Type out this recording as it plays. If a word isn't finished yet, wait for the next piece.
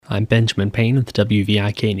I'm Benjamin Payne with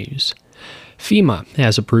WVIK News. FEMA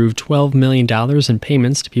has approved $12 million in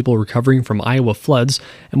payments to people recovering from Iowa floods,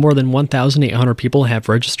 and more than 1,800 people have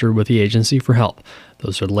registered with the agency for help.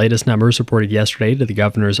 Those are the latest numbers reported yesterday to the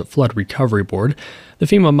Governor's Flood Recovery Board. The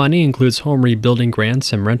FEMA money includes home rebuilding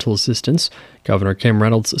grants and rental assistance. Governor Kim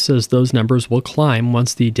Reynolds says those numbers will climb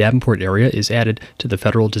once the Davenport area is added to the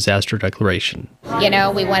federal disaster declaration.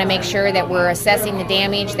 We want to make sure that we're assessing the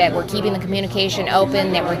damage, that we're keeping the communication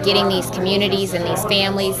open, that we're getting these communities and these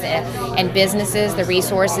families and businesses the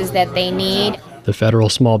resources that they need. The Federal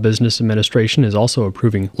Small Business Administration is also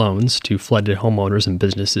approving loans to flooded homeowners and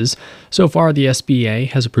businesses. So far, the SBA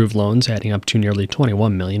has approved loans adding up to nearly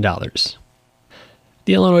 $21 million.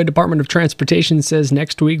 The Illinois Department of Transportation says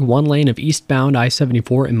next week, one lane of eastbound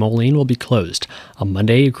I-74 in Moline will be closed. On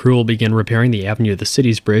Monday, a crew will begin repairing the Avenue of the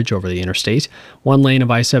Cities Bridge over the interstate. One lane of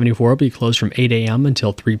I-74 will be closed from 8 a.m.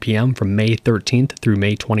 until 3 p.m. from May 13th through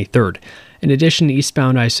May 23rd. In addition,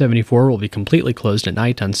 eastbound I-74 will be completely closed at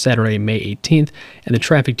night on Saturday, May 18th, and the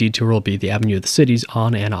traffic detour will be the Avenue of the Cities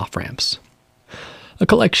on and off ramps. A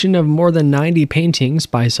collection of more than 90 paintings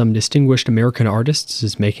by some distinguished American artists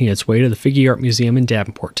is making its way to the Figge Art Museum in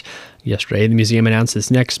Davenport. Yesterday, the museum announced its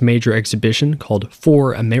next major exhibition called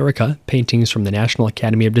For America, Paintings from the National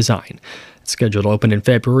Academy of Design. It's scheduled to open in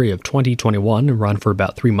February of 2021 and run for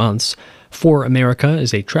about 3 months. For America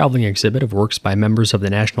is a traveling exhibit of works by members of the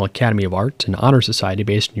National Academy of Art and Honor Society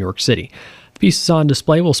based in New York City. The pieces on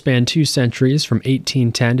display will span 2 centuries from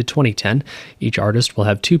 1810 to 2010. Each artist will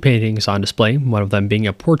have 2 paintings on display, one of them being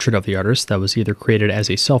a portrait of the artist that was either created as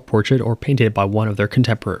a self-portrait or painted by one of their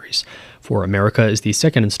contemporaries. For America is the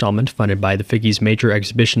second installment funded by the Figge's major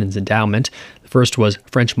exhibitions endowment. The first was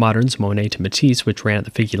French Moderns, Monet to Matisse, which ran at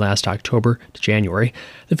the Figge last October to January.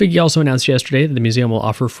 The Figge also announced yesterday that the museum will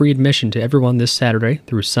offer free admission to everyone this Saturday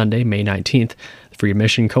through Sunday, May 19th. The free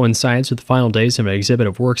admission coincides with the final days of an exhibit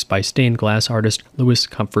of works by stained glass artist Louis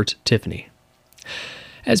Comfort Tiffany.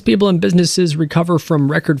 As people and businesses recover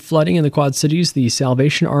from record flooding in the Quad Cities, the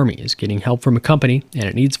Salvation Army is getting help from a company, and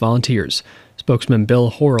it needs volunteers. Spokesman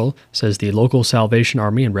Bill Horrell says the local Salvation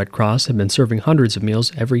Army and Red Cross have been serving hundreds of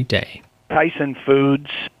meals every day. Tyson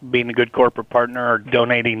Foods, being a good corporate partner, are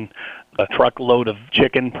donating a truckload of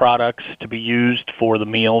chicken products to be used for the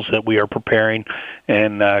meals that we are preparing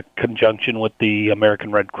in conjunction with the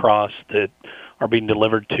American Red Cross that are being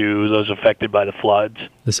delivered to those affected by the floods.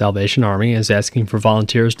 The Salvation Army is asking for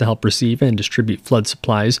volunteers to help receive and distribute flood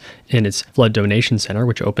supplies in its flood donation center,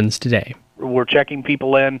 which opens today. We're checking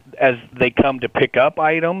people in as they come to pick up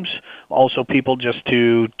items, also people just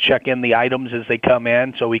to check in the items as they come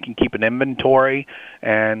in so we can keep an inventory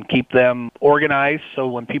and keep them organized so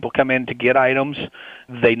when people come in to get items,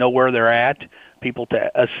 they know where they're at. People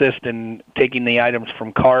to assist in taking the items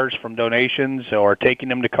from cars from donations or taking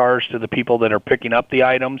them to cars to the people that are picking up the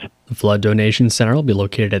items. The Flood Donation Center will be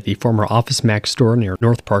located at the former Office Max store near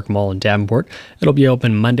North Park Mall in Davenport. It'll be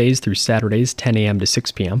open Mondays through Saturdays, 10 a.m. to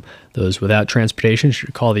 6 p.m. Those without transportation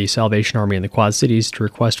should call the Salvation Army in the Quad Cities to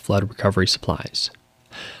request flood recovery supplies.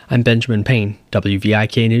 I'm Benjamin Payne,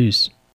 WVIK News.